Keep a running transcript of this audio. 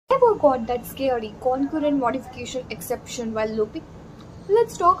Ever got that scary concurrent modification exception while looping?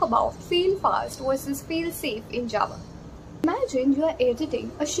 Let's talk about fail fast versus fail safe in Java. Imagine you are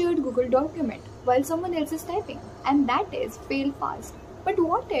editing a shared Google document while someone else is typing, and that is fail fast. But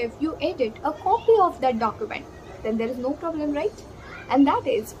what if you edit a copy of that document? Then there is no problem, right? And that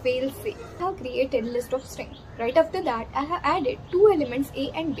is fail safe. I have created a list of strings. Right after that, I have added two elements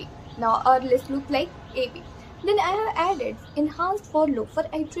A and B. Now our list looks like AB. Then I have added enhanced for loop for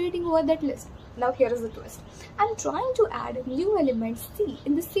iterating over that list. Now here is the twist. I am trying to add new element C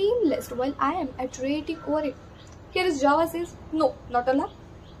in the same list while I am iterating over it. Here is Java says, no, not allowed.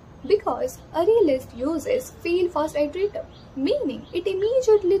 Because ArrayList uses fail fast iterator, meaning it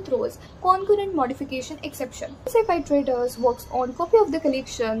immediately throws concurrent modification exception. Safe iterators works on copy of the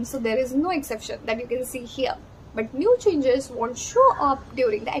collection, so there is no exception that you can see here. But new changes won't show up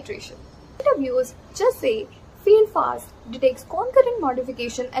during the iteration. Interviews just say fail fast detects concurrent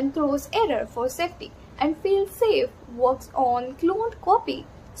modification and throws error for safety, and fail safe works on cloned copy,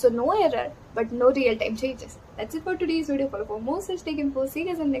 so no error but no real-time changes. That's it for today's video. For more such tech info, see you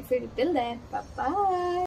guys in the next video. Till then, bye bye.